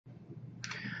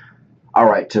All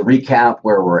right, to recap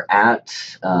where we're at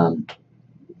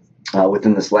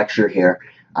within this lecture here,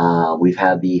 we've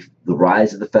had the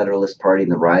rise of the Federalist Party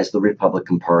and the rise of the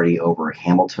Republican Party over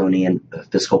Hamiltonian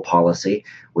fiscal policy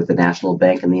with the National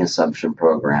Bank and the Assumption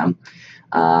Program.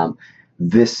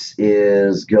 This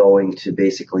is going to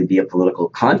basically be a political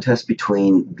contest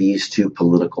between these two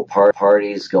political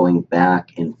parties going back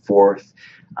and forth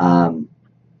in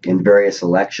various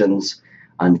elections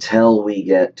until we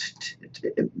get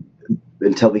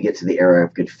to the era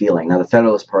of good feeling. Now, the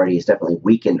Federalist Party is definitely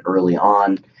weakened early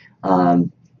on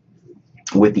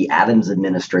with the Adams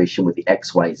administration, with the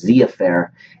XYZ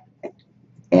affair,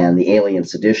 and the Alien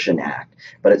Sedition Act.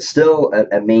 But it's still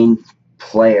a main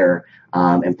player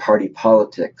in party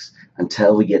politics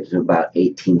until we get to about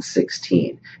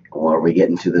 1816, where we get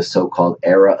into the so-called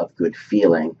era of good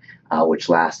feeling, which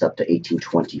lasts up to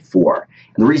 1824.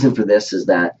 And the reason for this is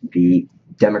that the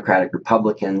Democratic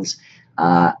Republicans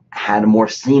had a more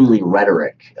seemly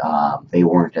rhetoric. They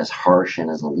weren't as harsh and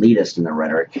as elitist in their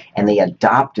rhetoric, and they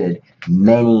adopted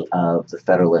many of the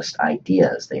Federalist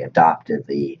ideas. They adopted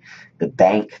the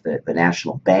bank, the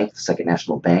National Bank, the Second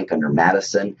National Bank under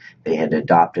Madison. They had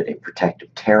adopted a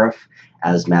protective tariff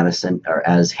as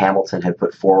Hamilton had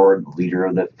put forward, the leader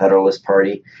of the Federalist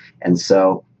Party. And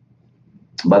so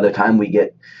by the time we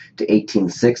get to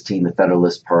 1816, the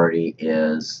Federalist Party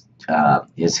is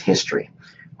history.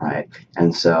 Right,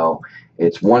 and so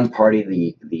it's one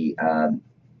party, the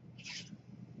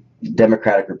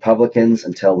Democratic Republicans,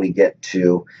 until we get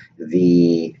to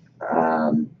the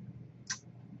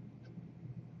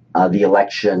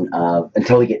election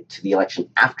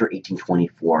after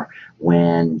 1824,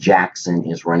 when Jackson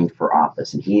is running for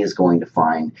office, and he is going to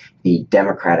find the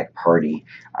Democratic Party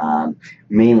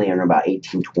mainly in about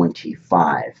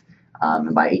 1825,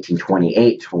 and by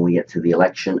 1828, when we get to the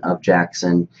election of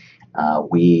Jackson,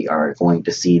 we are going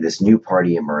to see this new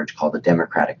party emerge called the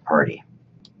Democratic Party.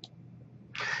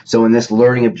 So in this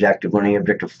learning objective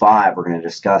 5, we're going to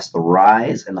discuss the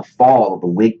rise and the fall of the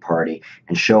Whig Party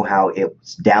and show how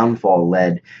its downfall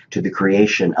led to the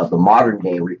creation of the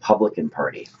modern-day Republican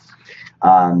Party.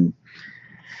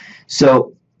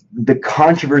 So the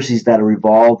controversies that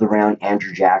revolved around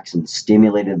Andrew Jackson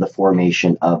stimulated the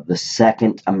formation of the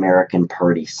Second American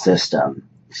Party system.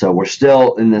 So we're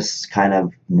still in this kind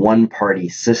of one-party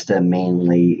system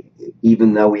mainly.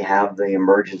 Even though we have the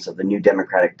emergence of the new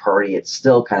Democratic Party, it's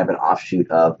still kind of an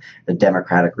offshoot of the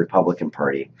Democratic Republican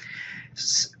Party.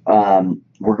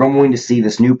 We're going to see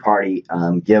this new party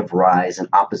give rise in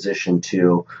opposition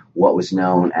to what was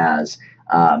known as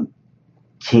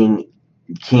King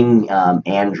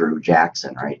Andrew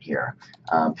Jackson right here.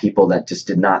 People that just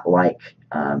did not like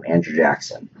Andrew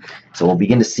Jackson. So we'll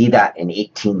begin to see that in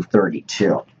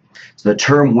 1832. So the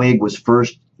term Whig was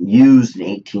first used in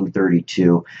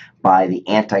 1832 by the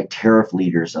anti-tariff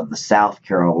leaders of the South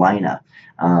Carolina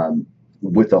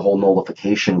with the whole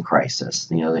nullification crisis,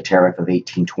 the tariff of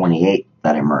 1828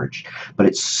 that emerged. But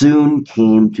it soon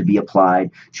came to be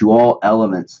applied to all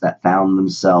elements that found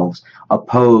themselves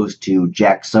opposed to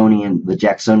the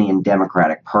Jacksonian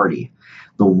Democratic Party.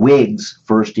 The Whigs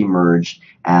first emerged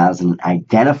as an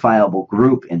identifiable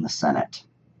group in the Senate,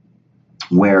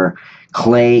 where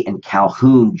Clay and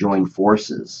Calhoun joined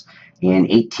forces in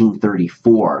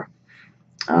 1834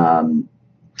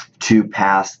 to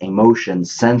pass a motion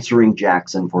censoring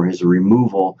Jackson for his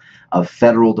removal of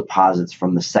federal deposits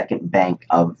from the Second Bank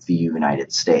of the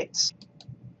United States.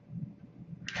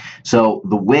 So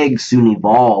the Whigs soon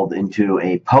evolved into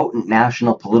a potent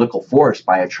national political force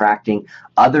by attracting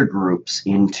other groups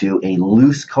into a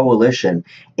loose coalition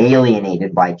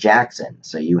alienated by Jackson.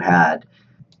 So you had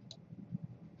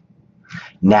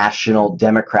National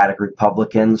Democratic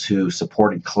Republicans who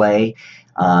supported Clay,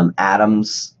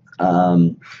 Adams,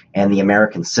 and the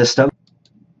American system.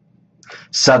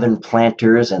 Southern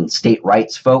planters and state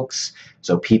rights folks,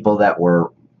 so people that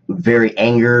were very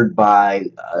angered by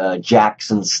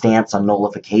Jackson's stance on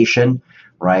nullification,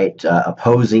 right?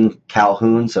 Opposing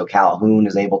Calhoun, so Calhoun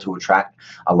is able to attract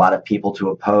a lot of people to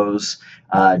oppose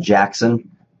Jackson.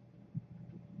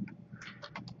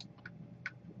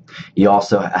 You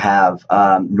also have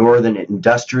northern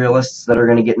industrialists that are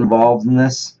going to get involved in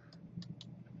this,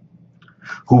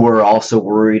 who were also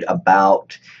worried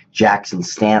about Jackson's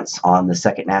stance on the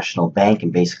Second National Bank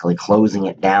and basically closing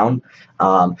it down.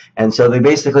 And so they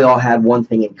basically all had one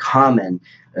thing in common,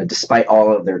 despite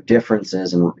all of their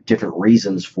differences and different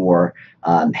reasons for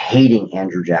hating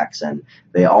Andrew Jackson.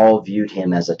 They all viewed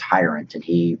him as a tyrant, and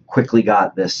he quickly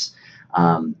got this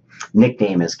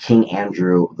nickname as King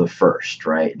Andrew the First,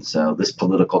 right? And so this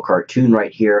political cartoon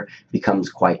right here becomes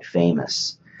quite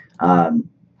famous.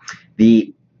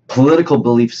 The political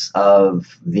beliefs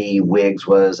of the Whigs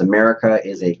was America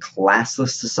is a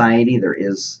classless society. There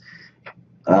is,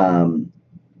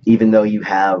 even though you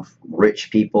have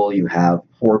rich people, you have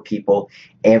poor people,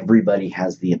 everybody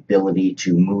has the ability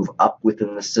to move up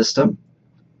within the system.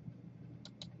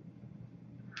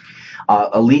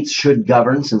 Elites should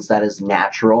govern, since that is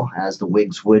natural, as the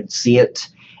Whigs would see it,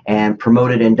 and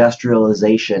promoted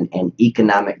industrialization and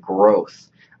economic growth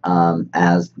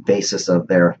as the basis of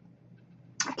their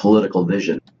political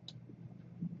vision.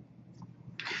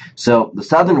 So the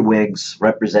Southern Whigs,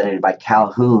 represented by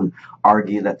Calhoun,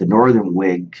 argue that the Northern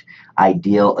Whig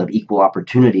ideal of equal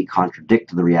opportunity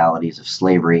contradicted the realities of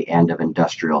slavery and of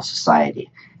industrial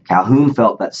society. Calhoun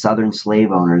felt that Southern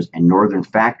slave owners and Northern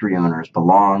factory owners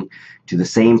belonged to the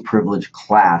same privileged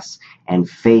class and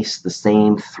faced the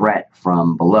same threat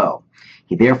from below.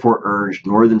 He therefore urged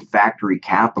Northern factory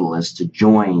capitalists to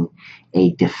join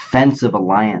a defensive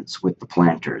alliance with the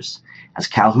planters. As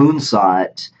Calhoun saw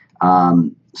it,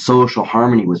 social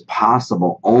harmony was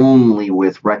possible only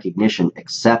with recognition,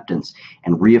 acceptance,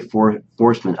 and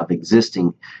reinforcement of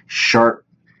existing sharp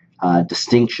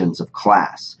distinctions of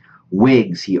class.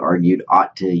 Whigs, he argued,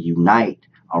 ought to unite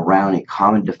around a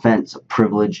common defense of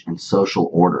privilege and social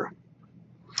order.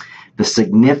 The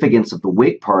significance of the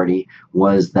Whig Party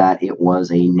was that it was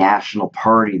a national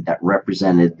party that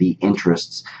represented the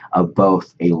interests of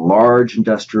both a large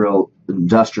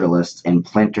industrialists and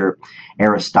planter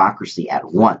aristocracy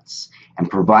at once, and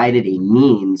provided a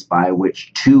means by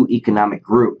which two economic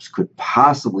groups could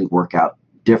possibly work out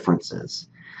differences.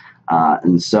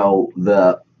 And so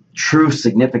the true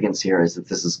significance here is that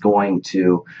this is going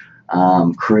to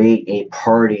create a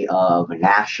party of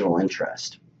national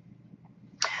interest.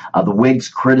 The Whigs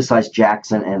criticized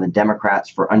Jackson and the Democrats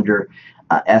for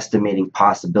underestimating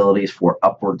possibilities for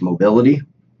upward mobility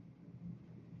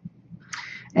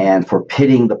and for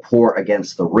pitting the poor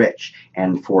against the rich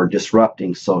and for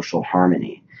disrupting social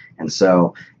harmony. And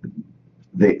so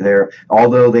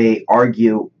although they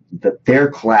argue that their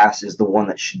class is the one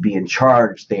that should be in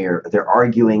charge, they're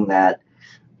arguing that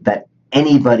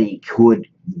anybody could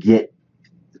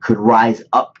rise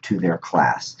up to their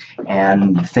class.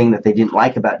 And the thing that they didn't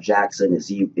like about Jackson is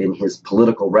in his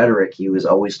political rhetoric, he was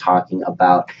always talking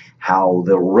about how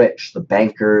the rich, the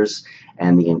bankers,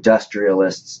 and the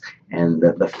industrialists, and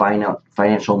the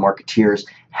financial marketeers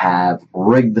have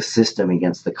rigged the system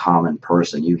against the common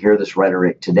person. You hear this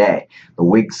rhetoric today. The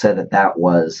Whigs said that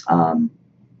was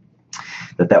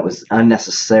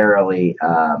unnecessarily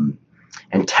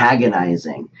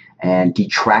antagonizing and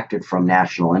detracted from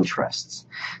national interests.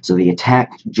 So they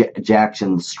attacked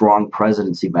Jackson's strong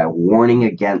presidency by warning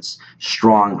against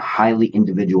strong, highly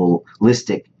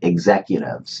individualistic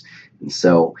executives. And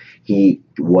so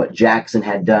what Jackson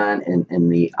had done in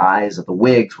the eyes of the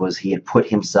Whigs was he had put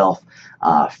himself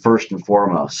first and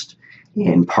foremost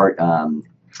in part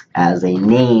as a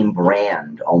name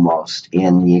brand almost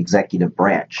in the executive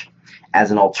branch. As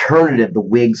an alternative, the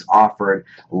Whigs offered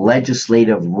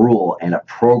legislative rule and a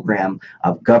program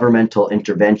of governmental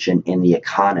intervention in the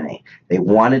economy. They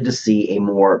wanted to see a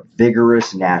more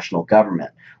vigorous national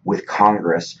government with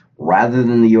Congress rather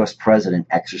than the U.S. president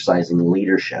exercising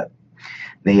leadership.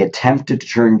 They attempted to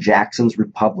turn Jackson's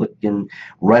Republican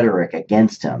rhetoric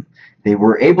against him. They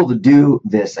were able to do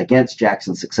this against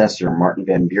Jackson's successor, Martin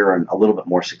Van Buren, a little bit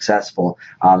more successful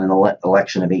in the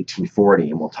election of 1840,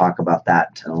 and we'll talk about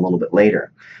that in a little bit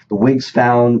later. The Whigs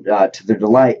found, to their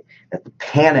delight, that the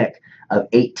panic of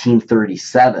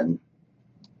 1837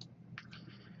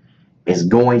 is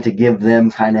going to give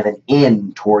them kind of an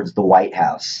in towards the White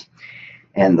House.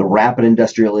 And the rapid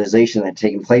industrialization that had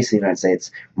taken place in the United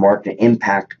States marked an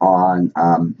impact on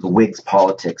the Whigs'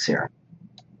 politics here.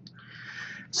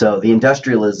 So the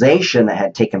industrialization that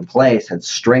had taken place had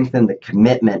strengthened the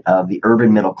commitment of the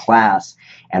urban middle class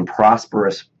and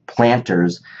prosperous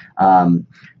planters from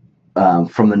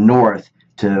the North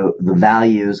to the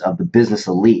values of the business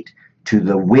elite, to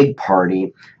the Whig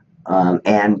Party,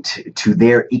 and to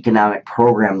their economic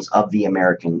programs of the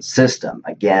American system.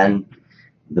 Again,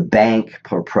 the bank,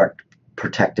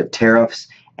 protective tariffs,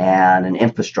 and an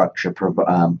infrastructure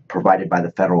provided by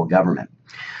the federal government.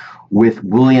 With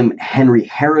William Henry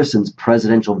Harrison's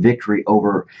presidential victory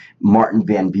over Martin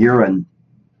Van Buren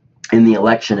in the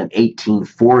election of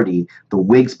 1840, the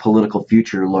Whigs' political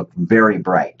future looked very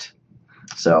bright.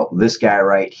 So this guy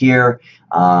right here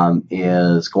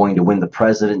is going to win the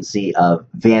presidency of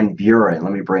Van Buren.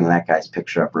 Let me bring that guy's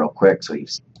picture up real quick so you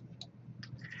see.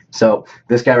 So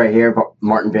this guy right here,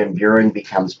 Martin Van Buren,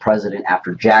 becomes president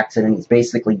after Jackson, and he's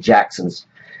basically Jackson's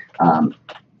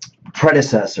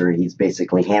predecessor. He's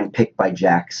basically handpicked by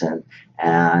Jackson,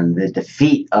 and the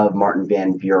defeat of Martin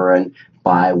Van Buren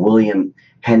by William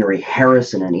Henry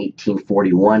Harrison in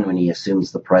 1841, when he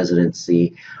assumes the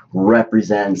presidency,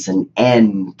 represents an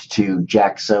end to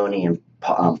Jacksonian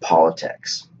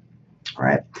politics.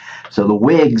 Right. So the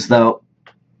Whigs, though,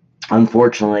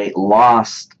 unfortunately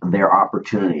lost their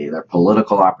opportunity, their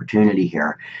political opportunity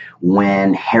here,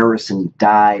 when Harrison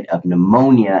died of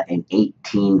pneumonia in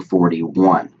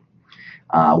 1841.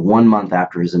 1 month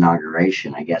after his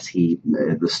inauguration. I guess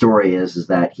the story is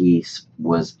that it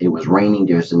was raining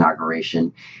during his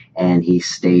inauguration, and he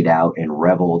stayed out and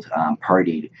reveled,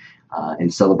 partied in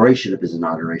celebration of his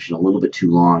inauguration a little bit too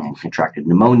long, and contracted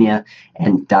pneumonia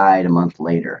and died a month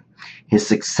later. His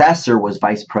successor was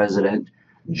Vice President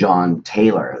John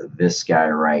Taylor, this guy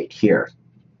right here,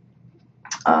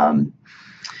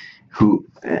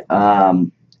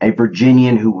 a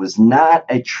Virginian who was not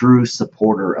a true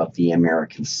supporter of the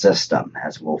American system,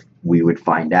 as we would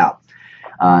find out.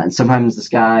 And sometimes this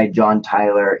guy, John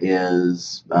Tyler,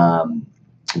 is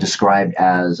described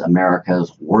as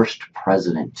America's worst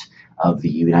president of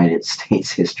the United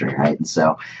States history, right? And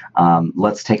so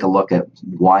let's take a look at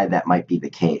why that might be the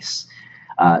case.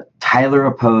 Tyler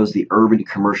opposed the urban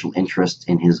commercial interests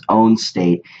in his own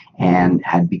state and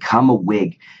had become a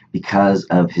Whig because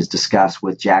of his disgust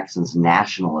with Jackson's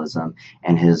nationalism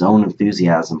and his own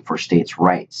enthusiasm for states'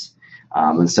 rights.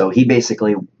 And so he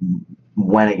basically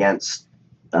went against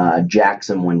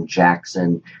Jackson when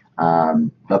Jackson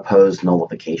opposed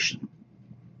nullification.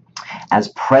 As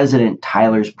president,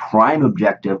 Tyler's prime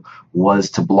objective was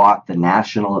to block the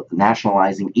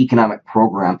nationalizing economic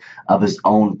program of his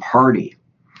own party.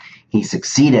 He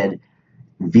succeeded,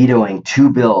 vetoing 2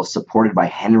 bills supported by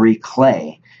Henry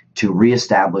Clay to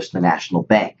reestablish the national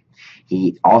bank.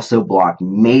 He also blocked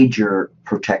major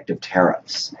protective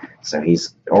tariffs. So he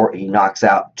knocks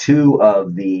out two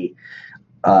of the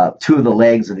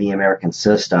legs of the American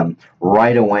system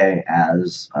right away,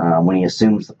 as when he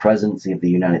assumes the presidency of the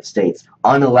United States,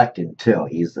 unelected too.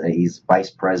 He's vice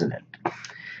president,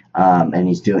 and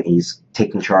he's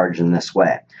taking charge in this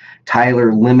way.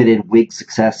 Tyler limited Whig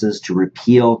successes to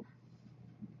repeal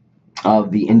of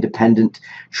the independent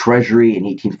treasury in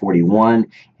 1841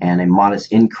 and a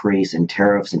modest increase in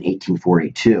tariffs in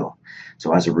 1842.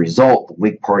 So as a result, the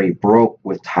Whig Party broke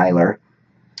with Tyler,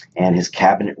 and his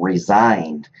cabinet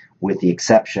resigned, with the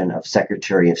exception of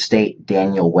Secretary of State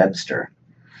Daniel Webster.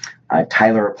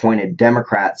 Tyler appointed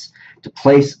Democrats to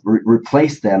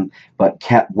replace them, but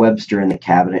kept Webster in the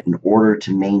cabinet in order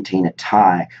to maintain a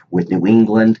tie with New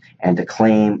England and to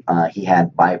claim he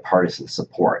had bipartisan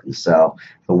support. And so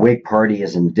the Whig Party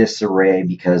is in disarray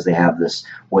because they have this,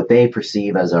 what they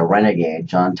perceive as a renegade,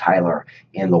 John Tyler,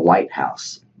 in the White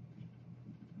House.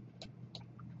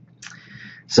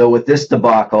 So with this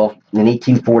debacle, in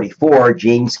 1844,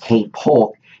 James K.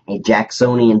 Polk, a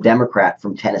Jacksonian Democrat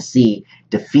from Tennessee,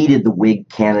 defeated the Whig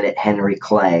candidate Henry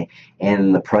Clay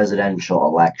in the presidential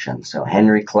election. So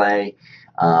Henry Clay,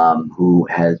 who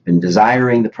has been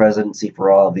desiring the presidency for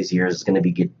all of these years, is going to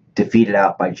be defeated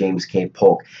out by James K.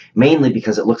 Polk, mainly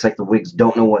because it looks like the Whigs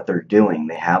don't know what they're doing.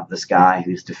 They have this guy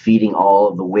who's defeating all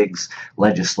of the Whigs'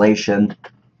 legislation,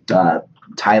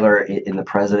 Tyler in the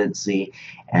presidency,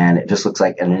 and it just looks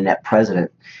like an inept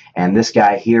president. And this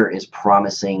guy here is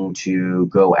promising to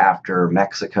go after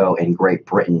Mexico and Great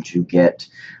Britain to get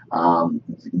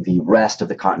the rest of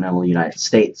the continental United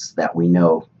States that we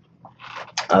know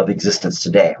of existence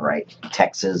today, right?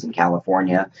 Texas and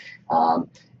California,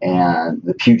 and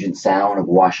the Puget Sound of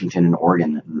Washington and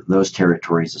Oregon, those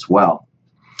territories as well.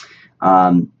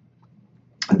 And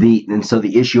so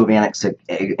the issue of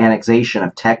annexation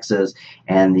of Texas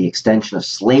and the extension of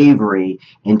slavery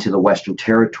into the Western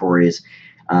territories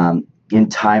in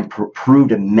time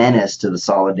proved a menace to the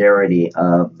solidarity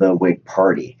of the Whig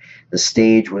Party. The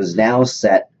stage was now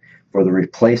set for the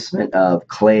replacement of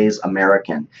Clay's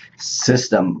American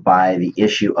system by the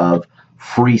issue of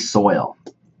free soil,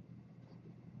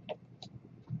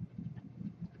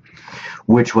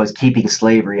 which was keeping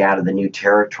slavery out of the new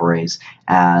territories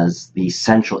as the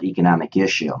central economic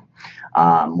issue,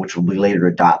 which will be later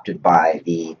adopted by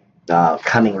the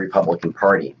coming Republican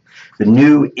Party. The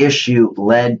new issue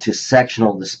led to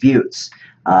sectional disputes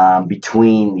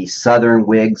between the Southern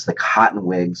Whigs, the Cotton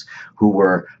Whigs, who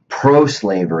were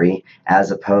pro-slavery,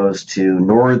 as opposed to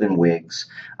Northern Whigs,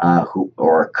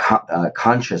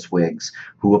 conscious Whigs,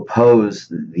 who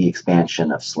opposed the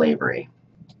expansion of slavery.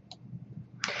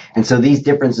 And so these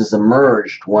differences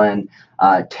emerged when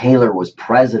Taylor was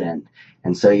president,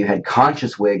 And so you had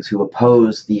conscious Whigs who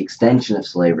opposed the extension of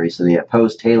slavery. So they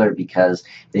opposed Taylor because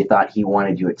they thought he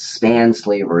wanted to expand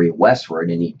slavery westward,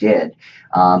 and he did.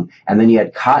 And then you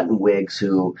had cotton Whigs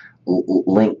who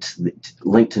linked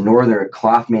to northern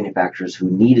cloth manufacturers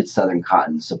who needed southern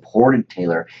cotton, supported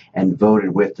Taylor, and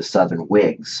voted with the southern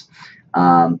Whigs,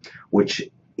 which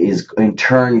is in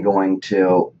turn going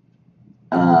to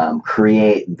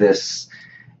create this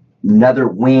another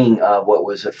wing of what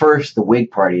was at first the Whig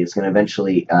Party. Is going to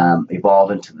eventually evolve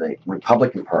into the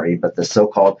Republican Party, but the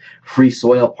so-called Free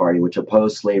Soil Party, which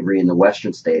opposed slavery in the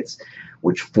western states,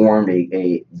 which formed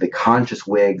the conscious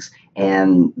Whigs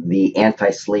and the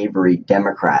anti-slavery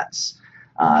Democrats,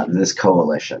 this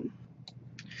coalition.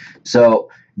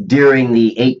 So during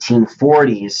the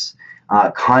 1840s,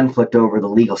 conflict over the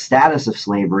legal status of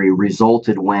slavery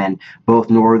resulted when both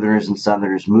Northerners and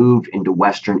Southerners moved into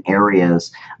western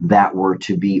areas that were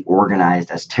to be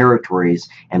organized as territories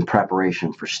in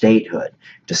preparation for statehood.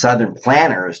 To Southern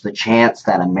planners, the chance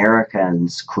that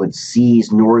Americans could seize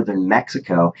northern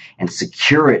Mexico and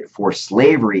secure it for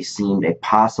slavery seemed a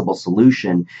possible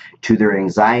solution to their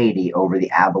anxiety over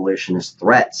the abolitionist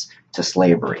threats to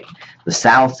slavery. The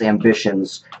South's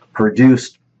ambitions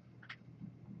produced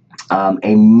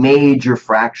a major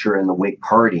fracture in the Whig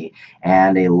Party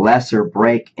and a lesser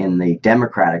break in the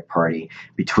Democratic Party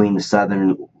between the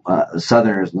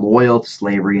Southerners loyal to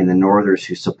slavery and the Northerners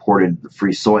who supported the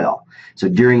free soil. So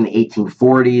during the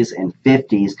 1840s and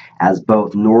 50s, as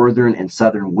both Northern and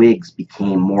Southern Whigs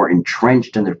became more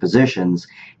entrenched in their positions,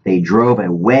 they drove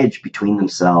a wedge between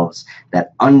themselves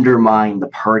that undermined the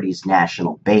party's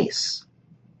national base.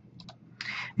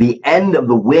 The end of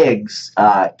the Whigs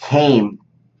came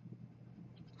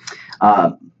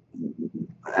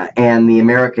and the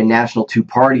American national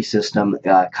two-party system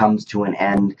comes to an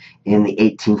end in the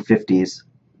 1850s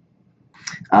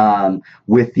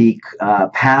with the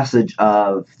passage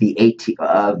of the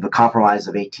Compromise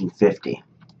of 1850,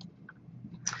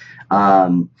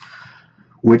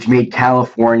 which made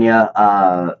California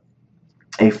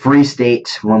a free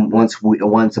state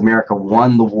once America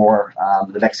won the war,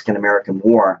 the Mexican-American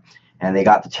War. And they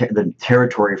got the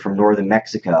territory from northern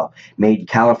Mexico, made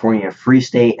California a free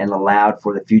state, and allowed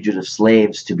for the fugitive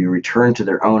slaves to be returned to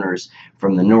their owners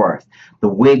from the north. The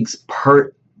Whigs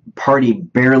party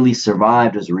barely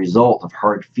survived as a result of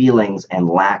hard feelings and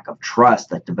lack of trust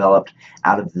that developed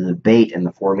out of the debate and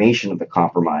the formation of the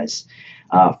compromise.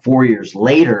 4 years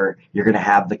later, you're going to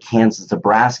have the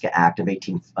Kansas-Nebraska Act of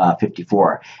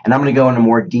 1854. And I'm going to go into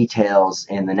more details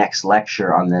in the next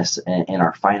lecture on this in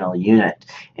our final unit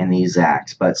in these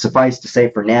acts. But suffice to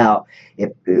say for now,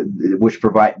 it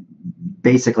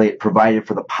provided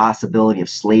for the possibility of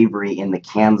slavery in the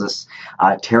Kansas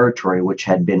territory, which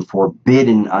had been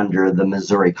forbidden under the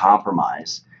Missouri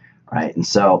Compromise, right? And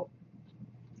so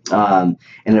and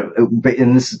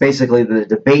this is basically the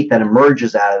debate that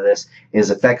emerges out of this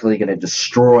is effectively going to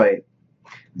destroy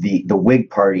the Whig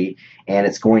Party, and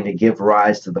it's going to give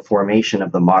rise to the formation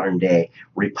of the modern day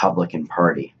Republican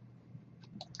Party.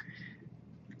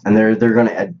 And they're going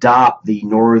to adopt the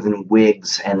Northern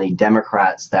Whigs and the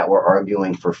Democrats that were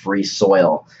arguing for free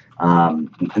soil,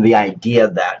 the idea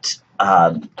that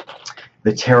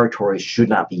the territories should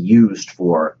not be used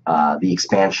for the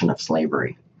expansion of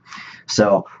slavery.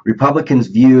 So Republicans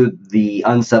viewed the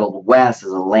unsettled West as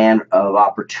a land of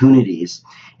opportunities,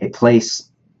 a place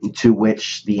to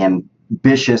which the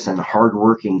ambitious and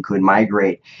hardworking could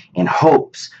migrate in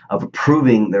hopes of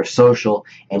improving their social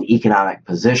and economic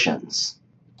positions.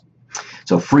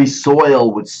 So free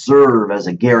soil would serve as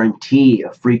a guarantee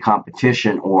of free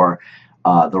competition or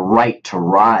the right to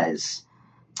rise.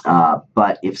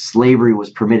 But if slavery was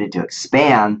permitted to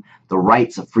expand, the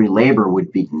rights of free labor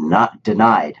would be not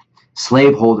denied.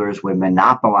 Slaveholders would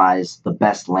monopolize the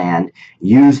best land,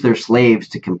 use their slaves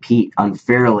to compete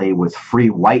unfairly with free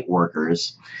white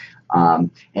workers,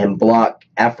 and block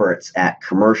efforts at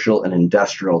commercial and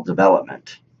industrial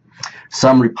development.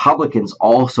 Some Republicans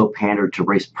also pandered to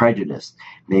race prejudice.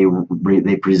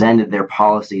 They presented their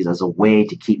policies as a way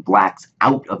to keep blacks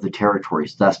out of the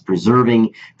territories, thus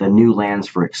preserving the new lands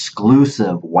for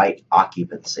exclusive white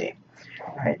occupancy.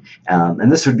 Right,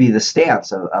 and this would be the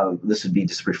stance of this would be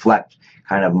just reflect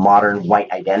kind of modern white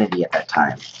identity at that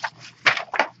time.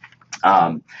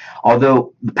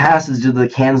 Although the passage of the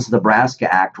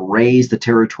Kansas-Nebraska Act raised the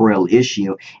territorial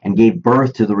issue and gave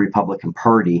birth to the Republican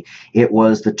Party, it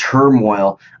was the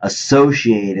turmoil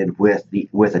associated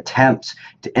with attempts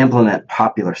to implement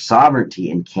popular sovereignty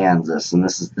in Kansas, and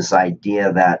this is this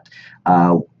idea that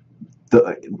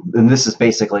and this is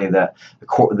basically the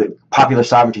popular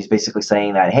sovereignty is basically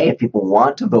saying that, hey, if people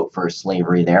want to vote for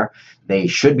slavery there, they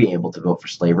should be able to vote for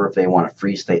slavery. If they want a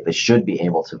free state, they should be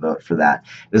able to vote for that.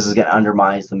 This is going to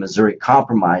undermine the Missouri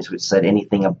Compromise, which said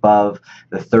anything above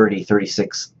the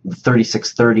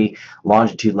 3630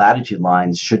 longitude latitude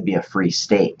lines should be a free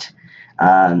state.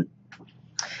 And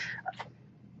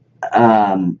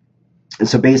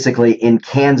so basically in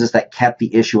Kansas, that kept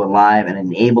the issue alive and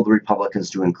enabled the Republicans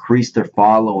to increase their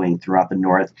following throughout the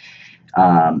North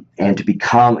and to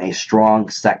become a strong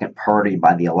second party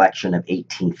by the election of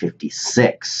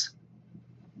 1856.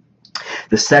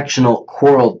 The sectional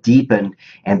quarrel deepened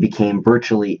and became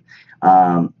virtually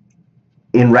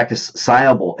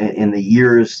irreconcilable in the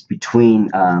years between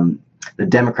the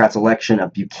Democrats' election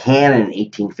of Buchanan in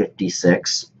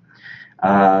 1856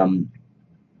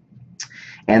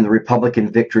 and the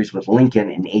Republican victories with Lincoln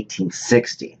in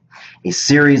 1860. A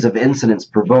series of incidents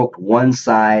provoked one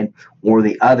side or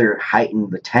the other,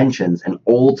 heightened the tensions, and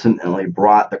ultimately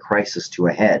brought the crisis to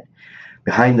a head.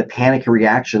 Behind the panicky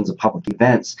reactions of public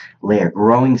events lay a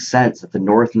growing sense that the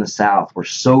North and the South were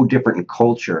so different in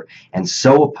culture and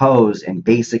so opposed in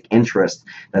basic interests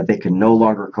that they could no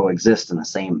longer coexist in the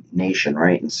same nation,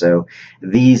 right? And so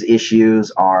these issues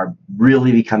are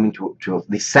really becoming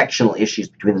the sectional issues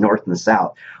between the North and the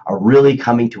South are really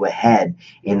coming to a head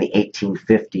in the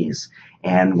 1850s.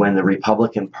 And when the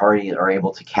Republican Party are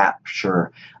able to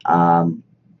capture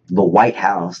the White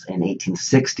House in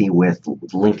 1860 with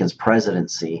Lincoln's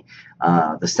presidency,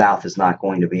 the South is not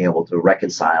going to be able to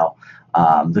reconcile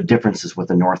the differences with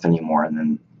the North anymore, and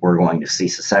then we're going to see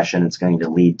secession. It's going to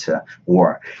lead to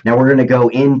war. Now we're going to go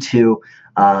into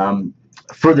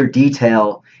further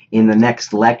detail in the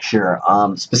next lecture,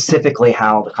 specifically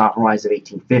how the Compromise of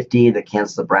 1850, the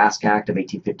Kansas-Nebraska Act of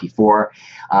 1854,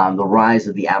 the rise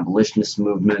of the abolitionist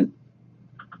movement,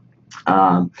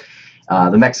 the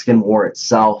Mexican War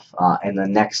itself, and the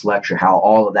next lecture, how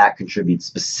all of that contributes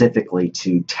specifically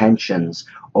to tensions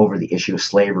over the issue of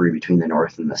slavery between the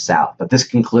North and the South. But this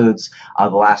concludes the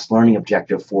last learning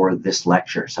objective for this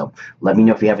lecture. So let me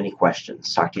know if you have any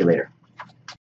questions. Talk to you later.